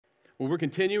Well, we're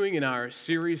continuing in our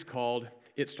series called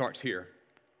It Starts Here.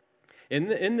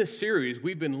 In this series,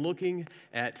 we've been looking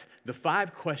at the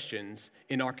 5 questions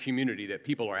in our community that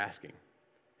people are asking.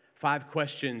 5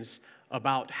 questions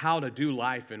about how to do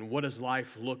life and what does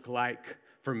life look like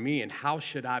for me and how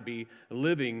should I be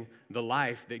living the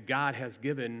life that God has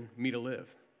given me to live.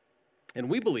 And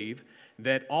we believe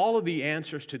that all of the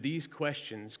answers to these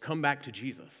questions come back to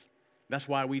Jesus. That's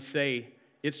why we say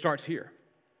it starts here.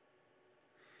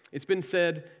 It's been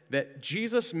said that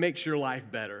Jesus makes your life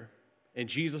better, and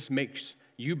Jesus makes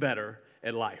you better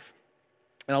at life.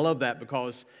 And I love that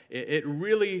because it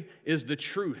really is the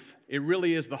truth. It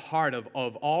really is the heart of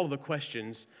all of the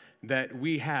questions that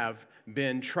we have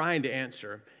been trying to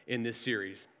answer in this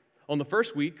series. On the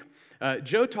first week,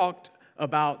 Joe talked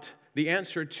about the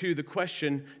answer to the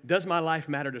question, does my life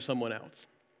matter to someone else?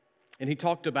 And he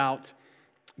talked about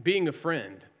being a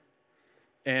friend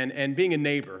and being a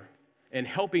neighbor and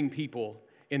helping people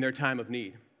in their time of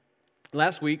need.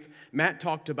 Last week, Matt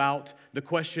talked about the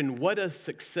question, what does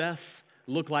success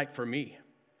look like for me?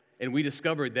 And we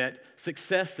discovered that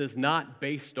success is not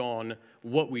based on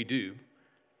what we do.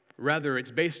 Rather,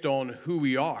 it's based on who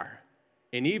we are,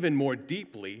 and even more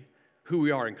deeply, who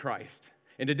we are in Christ.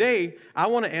 And today, I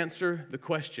want to answer the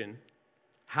question,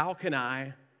 how can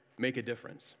I make a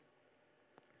difference?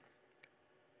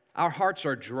 Our hearts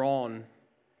are drawn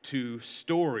to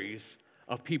stories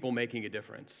of people making a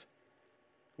difference.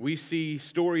 We see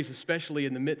stories, especially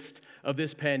in the midst of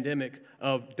this pandemic,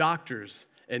 of doctors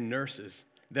and nurses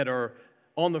that are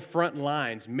on the front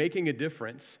lines making a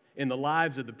difference in the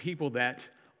lives of the people that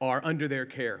are under their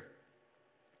care.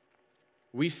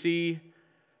 We see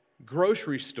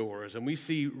grocery stores and we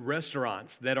see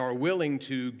restaurants that are willing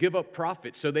to give up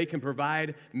profits so they can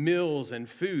provide meals and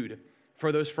food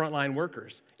for those frontline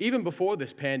workers. Even before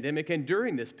this pandemic and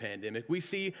during this pandemic, we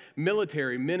see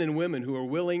military men and women who are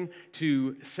willing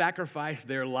to sacrifice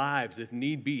their lives if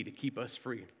need be to keep us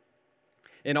free.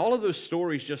 And all of those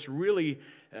stories just really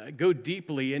go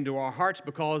deeply into our hearts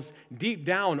because deep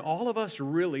down, all of us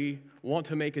really want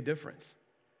to make a difference.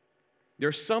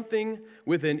 There's something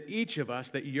within each of us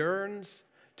that yearns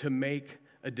to make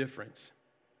a difference.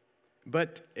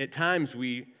 But at times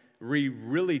we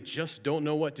really just don't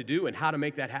know what to do and how to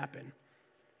make that happen.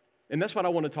 And that's what I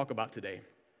want to talk about today.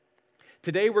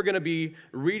 Today we're going to be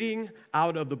reading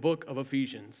out of the book of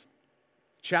Ephesians,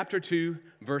 chapter 2,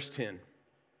 verse 10.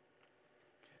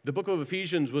 The book of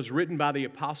Ephesians was written by the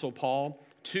Apostle Paul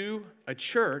to a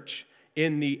church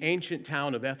in the ancient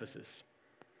town of Ephesus.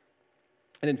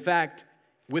 And in fact,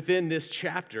 within this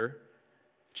chapter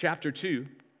 2,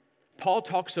 Paul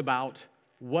talks about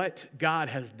what God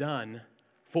has done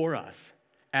for us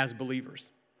as believers.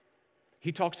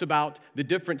 He talks about the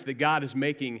difference that God is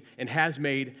making and has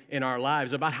made in our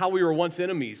lives, about how we were once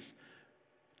enemies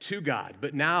to God,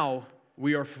 but now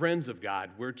we are friends of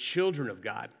God. We're children of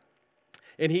God.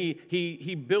 And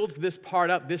he builds this part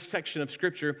up, this section of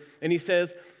Scripture, and he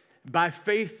says, by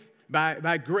faith,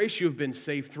 by grace you have been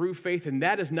saved through faith, and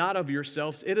that is not of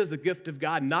yourselves. It is a gift of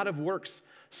God, not of works,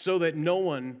 so that no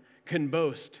one can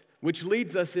boast, which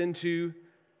leads us into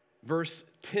verse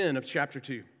 10 of chapter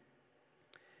 2.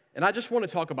 And I just want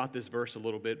to talk about this verse a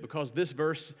little bit because this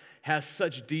verse has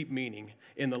such deep meaning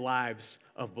in the lives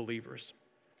of believers.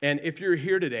 And if you're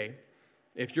here today,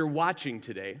 if you're watching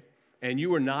today, and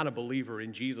you are not a believer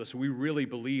in Jesus, we really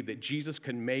believe that Jesus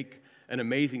can make an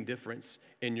amazing difference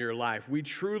in your life. We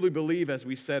truly believe, as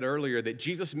we said earlier, that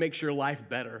Jesus makes your life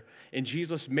better, and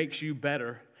Jesus makes you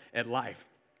better at life.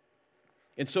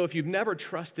 And so if you've never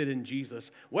trusted in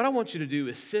Jesus, what I want you to do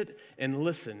is sit and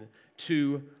listen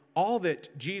to all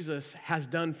that Jesus has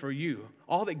done for you,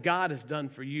 all that God has done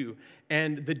for you,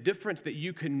 and the difference that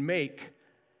you can make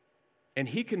and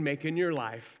He can make in your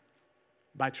life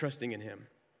by trusting in Him.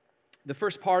 The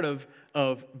first part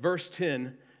of verse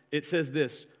 10, it says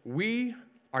this, we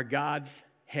are God's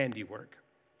handiwork.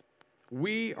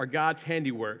 We are God's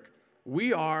handiwork.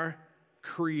 We are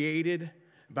created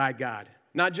by God,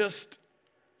 not just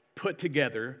put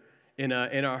together in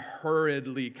a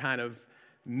hurriedly kind of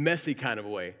messy kind of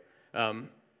way.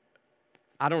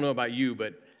 I don't know about you,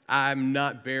 but I'm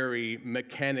not very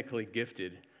mechanically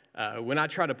gifted. When I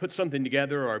try to put something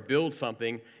together or build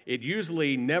something, it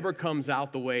usually never comes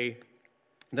out the way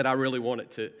that I really want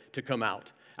it to come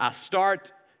out. I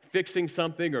start fixing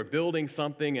something or building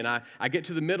something, and I get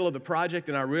to the middle of the project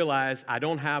and I realize I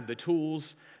don't have the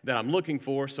tools that I'm looking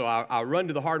for, so I'll run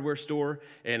to the hardware store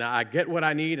and I get what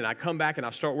I need, and I come back and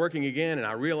I start working again, and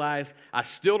I realize I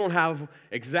still don't have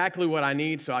exactly what I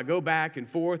need, so I go back and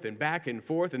forth,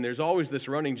 and there's always this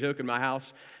running joke in my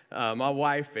house. My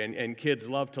wife and kids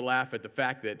love to laugh at the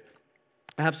fact that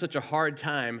I have such a hard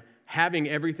time having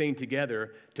everything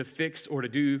together to fix or to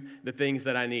do the things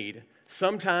that I need.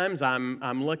 Sometimes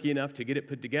I'm lucky enough to get it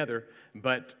put together,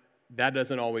 but that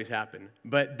doesn't always happen.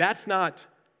 But that's not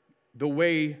the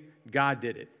way God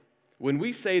did it. When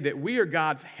we say that we are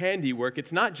God's handiwork,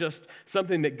 it's not just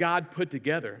something that God put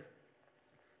together.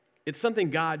 It's something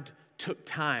God took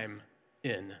time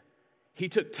in. He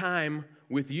took time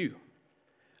with you.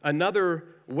 Another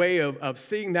way of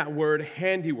seeing that word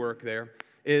handiwork there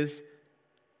is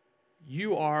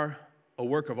you are a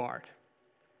work of art.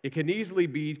 It can easily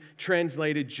be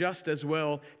translated just as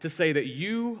well to say that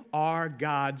you are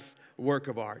God's work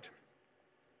of art.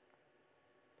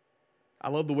 I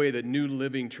love the way the New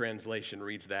Living Translation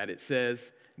reads that. It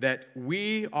says that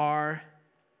we are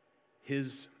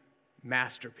His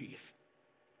masterpiece.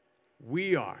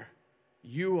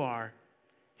 You are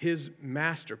His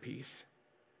masterpiece.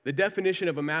 The definition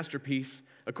of a masterpiece,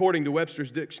 according to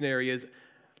Webster's Dictionary, is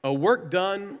a work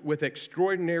done with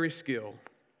extraordinary skill,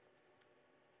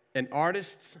 an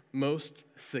artist's most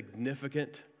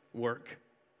significant work.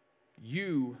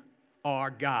 You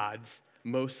are God's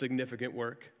most significant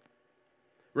work.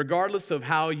 Regardless of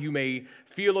how you may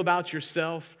feel about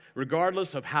yourself,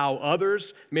 regardless of how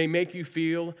others may make you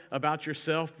feel about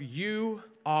yourself, you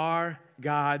are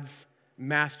God's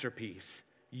masterpiece.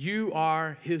 You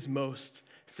are His most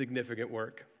significant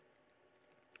work.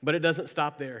 But it doesn't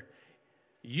stop there.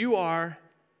 We are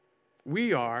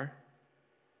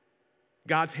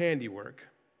God's handiwork.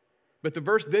 But the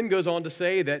verse then goes on to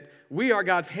say that we are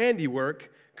God's handiwork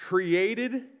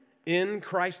created in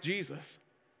Christ Jesus.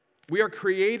 We are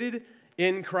created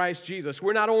in Christ Jesus.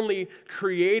 We're not only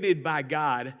created by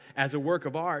God as a work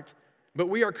of art, but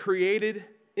we are created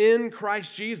in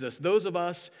Christ Jesus. Those of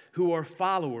us who are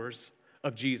followers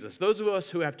of Jesus, those of us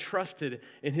who have trusted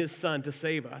in His Son to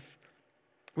save us.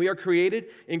 We are created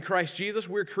in Christ Jesus.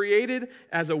 We're created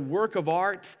as a work of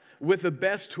art with the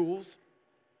best tools.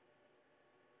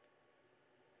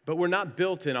 But we're not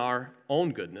built in our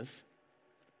own goodness.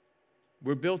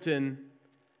 We're built in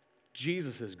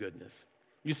Jesus' goodness.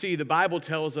 You see, the Bible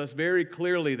tells us very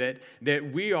clearly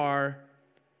that we are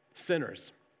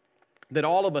sinners, that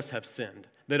all of us have sinned,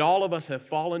 that all of us have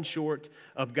fallen short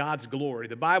of God's glory.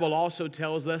 The Bible also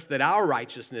tells us that our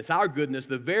righteousness, our goodness,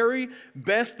 the very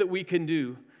best that we can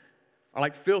do are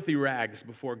like filthy rags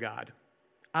before God.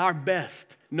 Our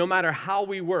best, no matter how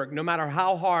we work, no matter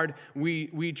how hard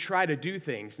we try to do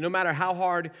things, no matter how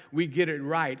hard we get it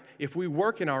right, if we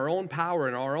work in our own power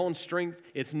and our own strength,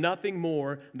 it's nothing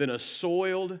more than a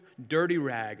soiled, dirty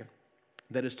rag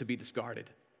that is to be discarded.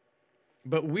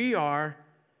 But we are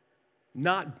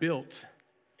not built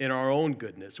in our own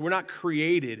goodness. We're not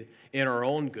created in our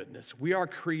own goodness. We are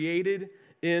created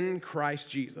in Christ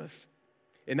Jesus.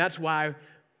 And that's why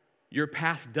your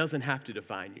past doesn't have to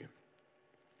define you.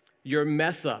 Your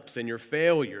mess-ups and your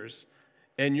failures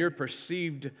and your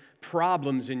perceived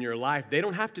problems in your life, they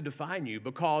don't have to define you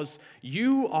because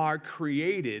you are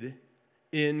created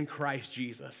in Christ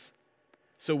Jesus.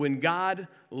 So when God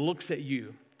looks at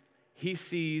you, He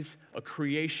sees a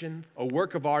creation, a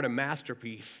work of art, a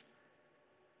masterpiece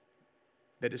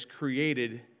that is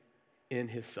created in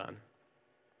His Son.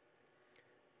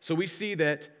 So we see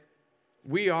that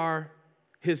we are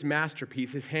His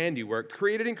masterpiece, His handiwork,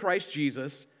 created in Christ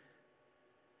Jesus.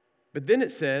 But then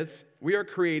it says we are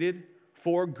created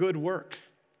for good works.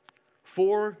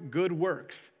 For good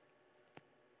works.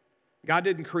 God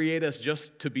didn't create us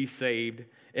just to be saved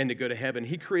and to go to heaven.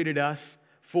 He created us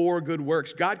for good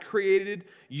works. God created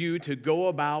you to go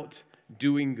about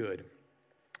doing good,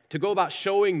 to go about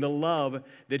showing the love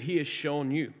that He has shown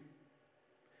you.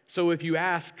 So if you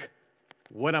ask,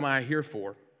 what am I here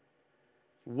for?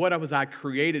 What was I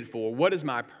created for? What is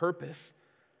my purpose?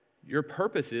 Your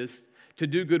purpose is to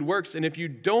do good works. And if you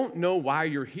don't know why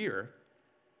you're here,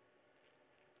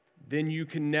 then you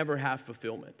can never have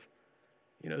fulfillment.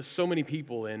 You know, so many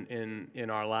people in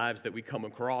our lives that we come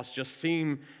across just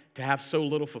seem to have so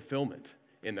little fulfillment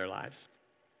in their lives.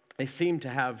 They seem to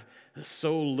have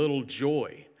so little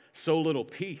joy, so little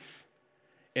peace.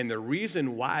 And the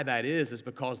reason why that is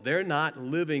because they're not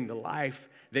living the life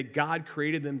that God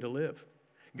created them to live.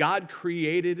 God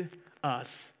created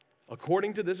us,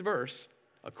 according to this verse,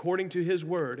 according to His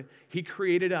word. He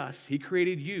created us, He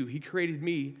created you, He created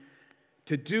me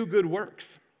to do good works.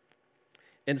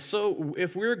 And so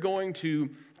if we're going to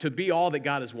be all that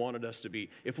God has wanted us to be,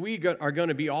 if we are going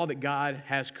to be all that God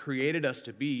has created us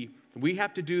to be, we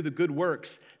have to do the good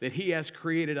works that He has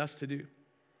created us to do.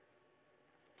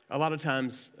 A lot of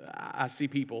times I see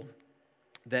people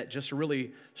that just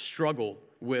really struggle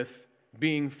with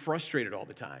being frustrated all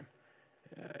the time.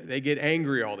 They get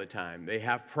angry all the time. They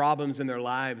have problems in their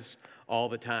lives all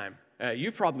the time.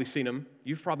 You've probably seen them.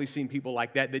 You've probably seen people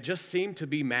like that just seem to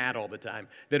be mad all the time,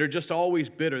 that are just always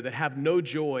bitter, that have no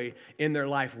joy in their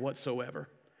life whatsoever.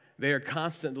 They are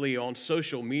constantly on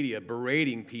social media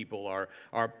berating people or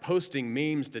posting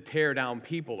memes to tear down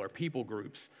people or people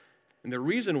groups. And the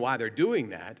reason why they're doing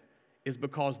that is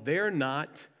because they're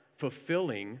not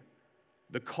fulfilling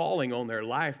the calling on their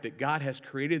life that God has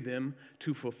created them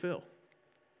to fulfill.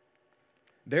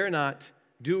 They're not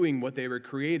doing what they were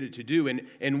created to do.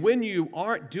 And when you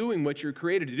aren't doing what you're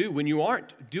created to do, when you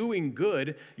aren't doing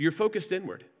good, you're focused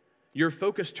inward. Your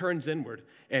focus turns inward,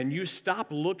 and you stop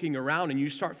looking around and you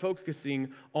start focusing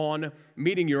on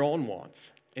meeting your own wants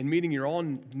and meeting your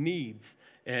own needs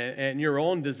and your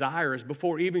own desires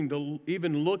before even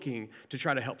looking to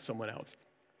try to help someone else.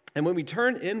 And when we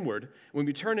turn inward, when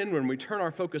we turn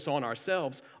our focus on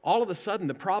ourselves, all of a sudden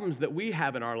the problems that we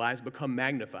have in our lives become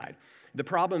magnified. The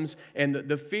problems and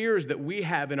the fears that we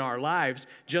have in our lives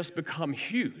just become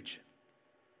huge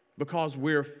because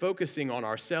we're focusing on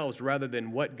ourselves rather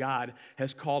than what God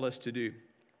has called us to do.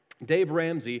 Dave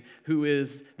Ramsey, who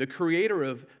is the creator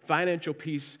of Financial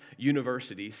Peace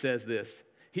University, says this.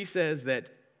 He says that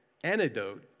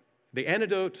the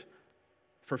antidote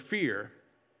for fear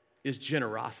is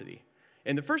generosity.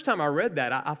 And the first time I read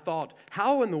that, I thought,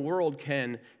 how in the world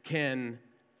can an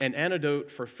antidote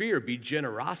for fear be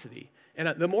generosity? And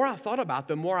the more I thought about it,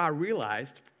 the more I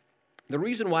realized the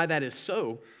reason why that is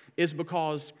so is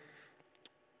because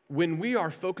when we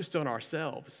are focused on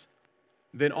ourselves,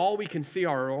 then all we can see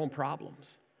are our own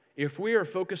problems. If we are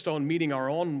focused on meeting our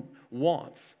own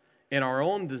wants and our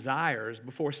own desires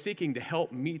before seeking to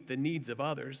help meet the needs of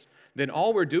others, then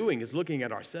all we're doing is looking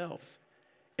at ourselves.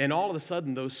 And all of a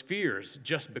sudden, those fears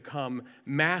just become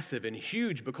massive and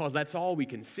huge because that's all we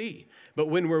can see. But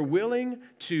when we're willing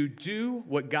to do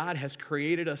what God has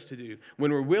created us to do,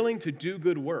 when we're willing to do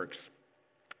good works,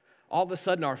 all of a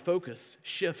sudden our focus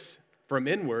shifts from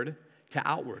inward to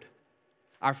outward.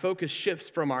 Our focus shifts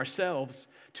from ourselves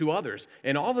to others.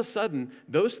 And all of a sudden,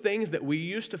 those things that we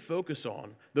used to focus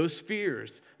on, those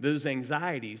fears, those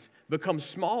anxieties, become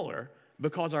smaller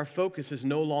because our focus is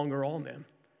no longer on them.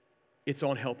 It's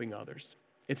on helping others.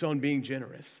 It's on being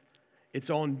generous. It's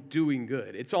on doing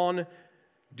good. It's on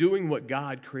doing what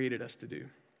God created us to do.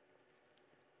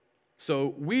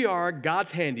 So we are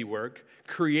God's handiwork,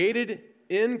 created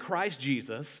in Christ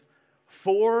Jesus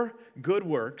for good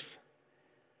works.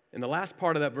 And the last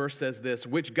part of that verse says this,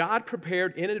 which God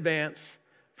prepared in advance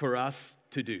for us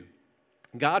to do.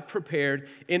 God prepared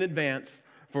in advance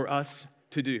for us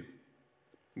to do.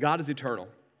 God is eternal.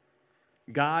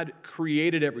 God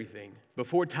created everything.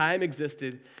 Before time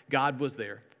existed, God was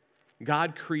there.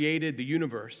 God created the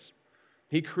universe.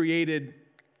 He created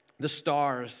the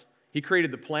stars. He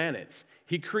created the planets.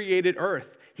 He created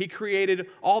earth. He created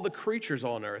all the creatures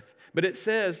on earth. But it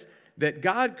says that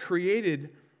God created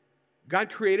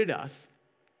us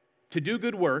to do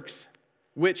good works,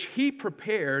 which He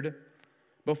prepared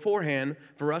beforehand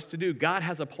for us to do. God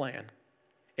has a plan,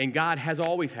 and God has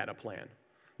always had a plan.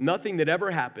 Nothing that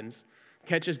ever happens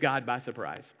catches God by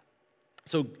surprise.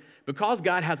 So because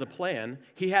God has a plan,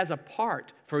 He has a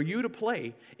part for you to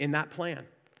play in that plan.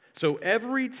 So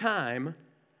every time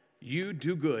you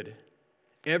do good,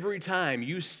 every time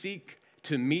you seek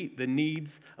to meet the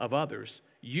needs of others,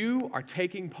 you are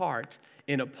taking part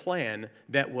in a plan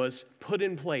that was put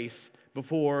in place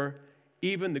before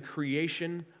even the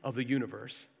creation of the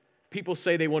universe. People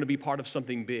say they want to be part of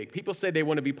something big. People say they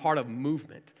want to be part of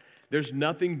movement. There's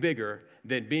nothing bigger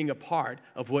than being a part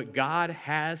of what God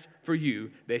has for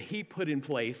you that He put in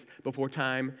place before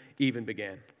time even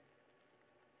began.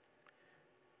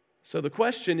 So the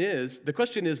question is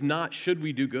not should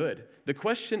we do good? The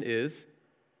question is,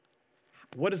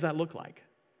 what does that look like?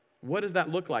 What does that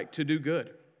look like to do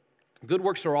good? Good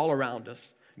works are all around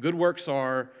us. Good works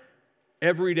are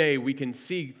every day we can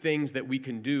see things that we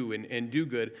can do and do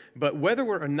good, but whether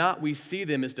or not we see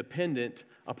them is dependent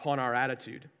upon our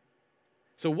attitude.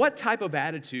 So what type of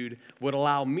attitude would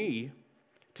allow me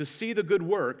to see the good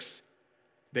works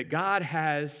that God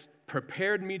has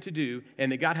prepared me to do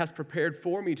and that God has prepared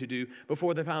for me to do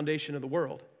before the foundation of the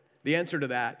world? The answer to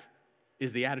that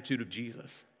is the attitude of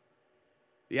Jesus.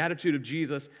 The attitude of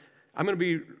Jesus. I'm going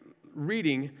to be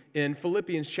reading in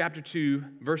Philippians chapter 2,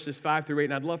 verses 5 through 8,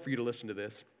 and I'd love for you to listen to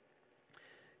this.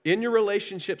 In your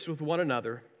relationships with one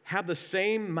another, have the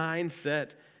same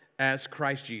mindset as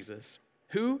Christ Jesus,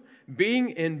 who,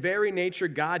 being in very nature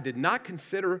God, did not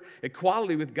consider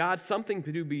equality with God something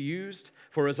to be used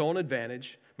for His own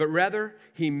advantage, but rather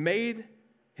He made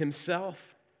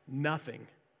Himself nothing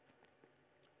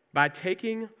by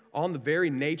taking on the very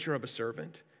nature of a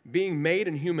servant, being made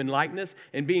in human likeness,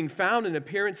 and being found in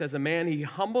appearance as a man, he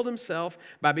humbled himself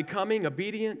by becoming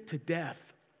obedient to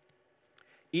death,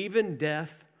 even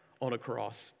death on a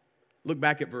cross. Look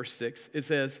back at verse 6. It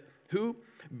says, who,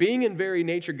 being in very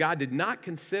nature God, did not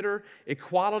consider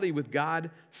equality with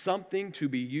God something to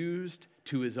be used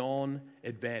to his own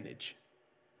advantage.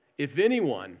 If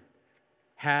anyone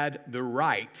had the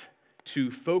right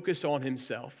to focus on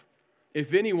himself,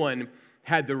 if anyone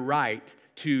had the right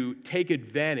to take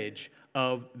advantage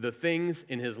of the things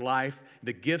in his life,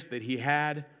 the gifts that he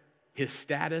had, his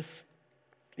status,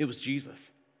 it was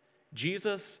Jesus.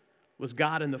 Jesus was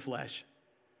God in the flesh.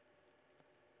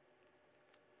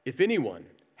 If anyone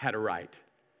had a right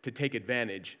to take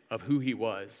advantage of who he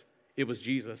was, it was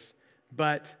Jesus.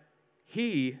 But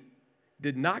he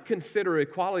did not consider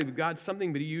equality with God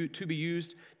something to be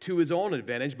used to his own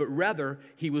advantage, but rather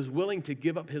he was willing to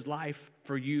give up his life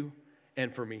for you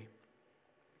and for me.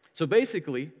 So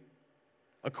basically,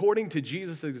 according to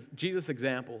Jesus'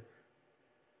 example,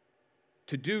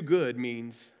 to do good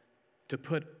means to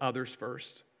put others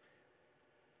first.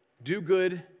 Do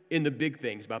good in the big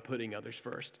things by putting others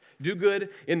first. Do good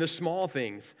in the small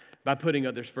things by putting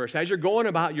others first. As you're going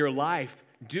about your life,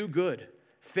 do good.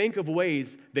 Think of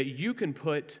ways that you can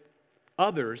put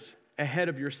others ahead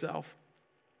of yourself.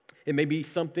 It may be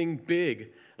something big,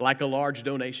 like a large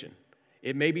donation.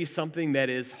 It may be something that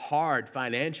is hard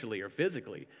financially or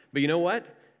physically. But you know what?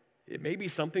 It may be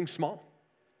something small.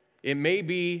 It may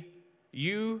be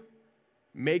you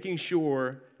making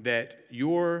sure that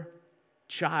your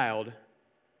child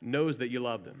knows that you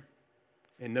love them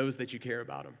and knows that you care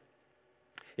about them.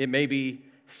 It may be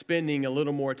spending a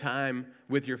little more time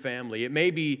with your family. It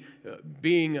may be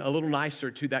being a little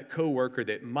nicer to that coworker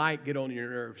that might get on your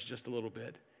nerves just a little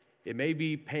bit. It may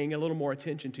be paying a little more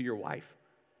attention to your wife.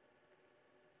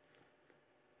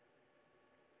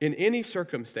 In any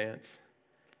circumstance,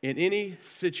 in any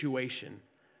situation,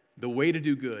 the way to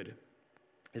do good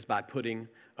is by putting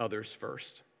others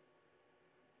first.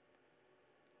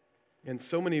 And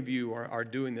so many of you are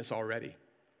doing this already.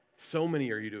 So many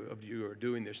of you are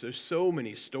doing this. There's so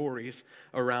many stories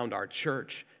around our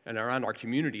church and around our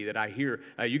community that I hear.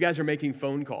 You guys are making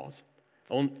phone calls.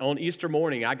 On Easter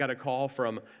morning, I got a call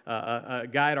from a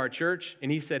guy at our church,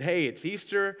 and he said, hey, it's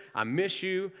Easter. I miss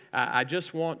you. I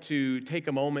just want to take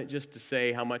a moment just to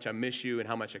say how much I miss you and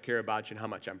how much I care about you and how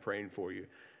much I'm praying for you.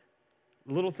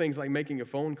 Little things like making a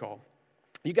phone call.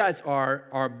 You guys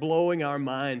are blowing our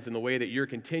minds in the way that you're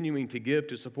continuing to give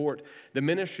to support the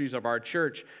ministries of our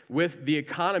church. With the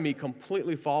economy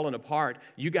completely falling apart,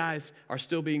 you guys are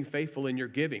still being faithful in your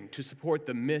giving to support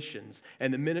the missions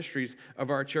and the ministries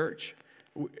of our church.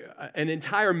 An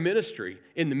entire ministry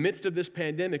in the midst of this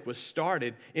pandemic was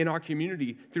started in our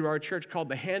community through our church called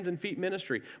the Hands and Feet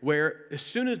Ministry, where as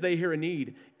soon as they hear a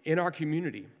need in our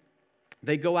community,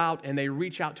 they go out and they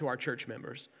reach out to our church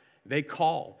members. They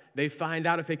call. They find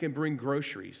out if they can bring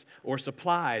groceries or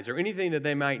supplies or anything that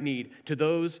they might need to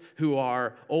those who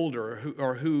are older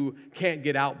or who can't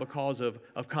get out because of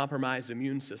compromised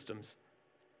immune systems.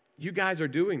 You guys are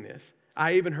doing this.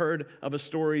 I even heard of a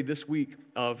story this week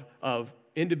of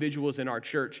individuals in our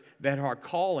church that are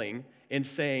calling and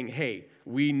saying, hey,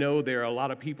 we know there are a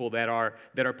lot of people that are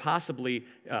possibly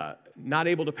not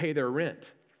able to pay their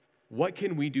rent. What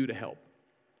can we do to help?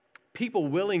 People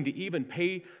willing to even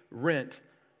pay rent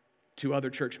to other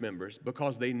church members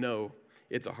because they know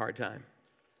it's a hard time.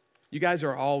 You guys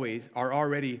are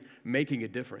already making a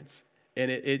difference.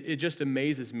 And it just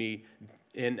amazes me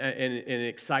and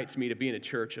excites me to be in a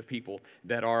church of people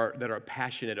that are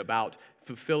passionate about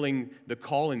fulfilling the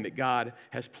calling that God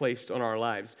has placed on our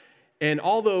lives. And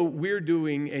although we're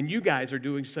doing, and you guys are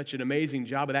doing such an amazing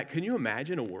job of that, can you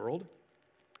imagine a world?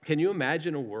 Can you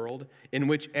imagine a world in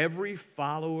which every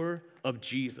follower of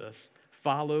Jesus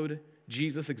followed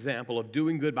Jesus' example of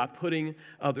doing good by putting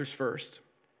others first?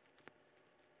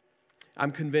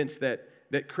 I'm convinced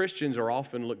that Christians are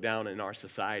often looked down in our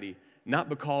society, not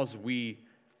because we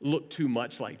look too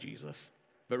much like Jesus,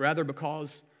 but rather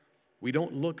because we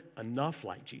don't look enough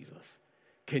like Jesus.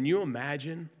 Can you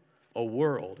imagine a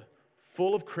world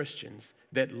full of Christians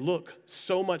that look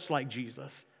so much like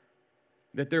Jesus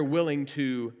that they're willing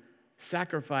to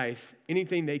sacrifice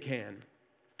anything they can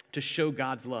to show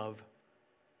God's love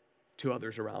to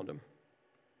others around them?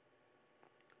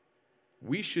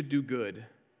 We should do good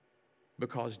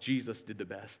because Jesus did the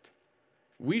best.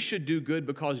 We should do good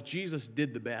because Jesus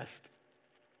did the best.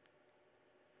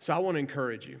 So I want to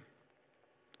encourage you.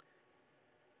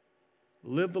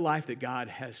 Live the life that God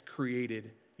has created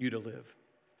you to live.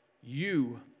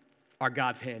 You are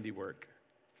God's handiwork.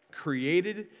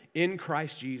 created in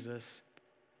Christ Jesus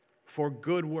for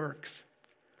good works,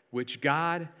 which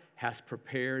God has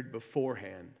prepared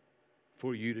beforehand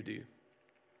for you to do.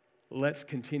 Let's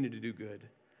continue to do good.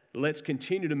 Let's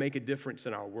continue to make a difference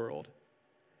in our world.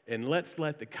 And let's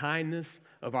let the kindness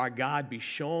of our God be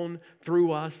shown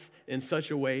through us in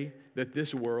such a way that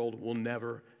this world will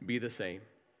never be the same.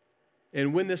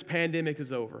 And when this pandemic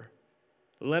is over,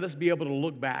 let us be able to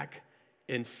look back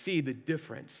and see the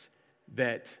difference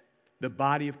that the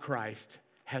body of Christ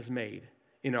has made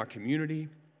in our community,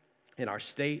 in our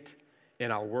state,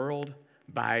 in our world,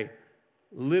 by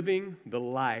living the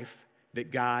life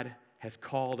that God has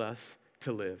called us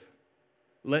to live.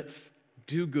 Let's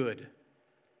do good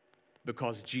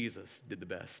because Jesus did the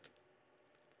best.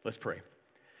 Let's pray.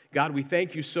 God, we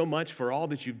thank you so much for all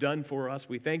that you've done for us.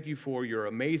 We thank you for your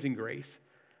amazing grace,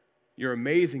 your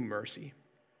amazing mercy,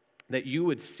 that you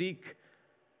would seek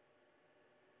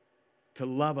to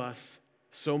love us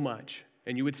so much,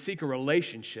 and you would seek a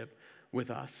relationship with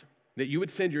us, that you would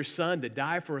send your Son to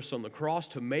die for us on the cross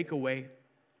to make a way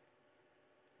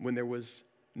when there was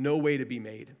no way to be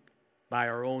made by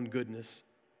our own goodness.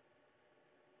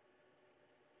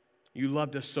 You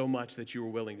loved us so much that you were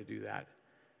willing to do that.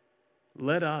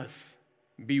 Let us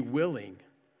be willing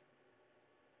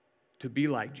to be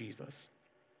like Jesus.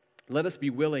 Let us be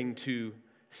willing to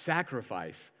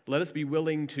sacrifice. Let us be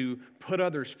willing to put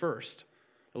others first.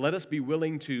 Let us be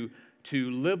willing to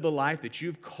live the life that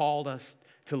you've called us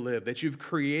to live, that you've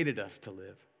created us to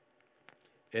live.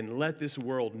 And let this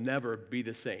world never be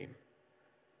the same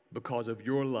because of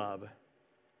your love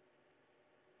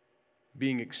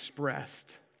being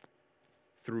expressed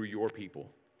through your people.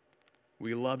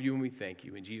 We love you and we thank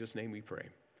you. In Jesus' name we pray.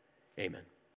 Amen.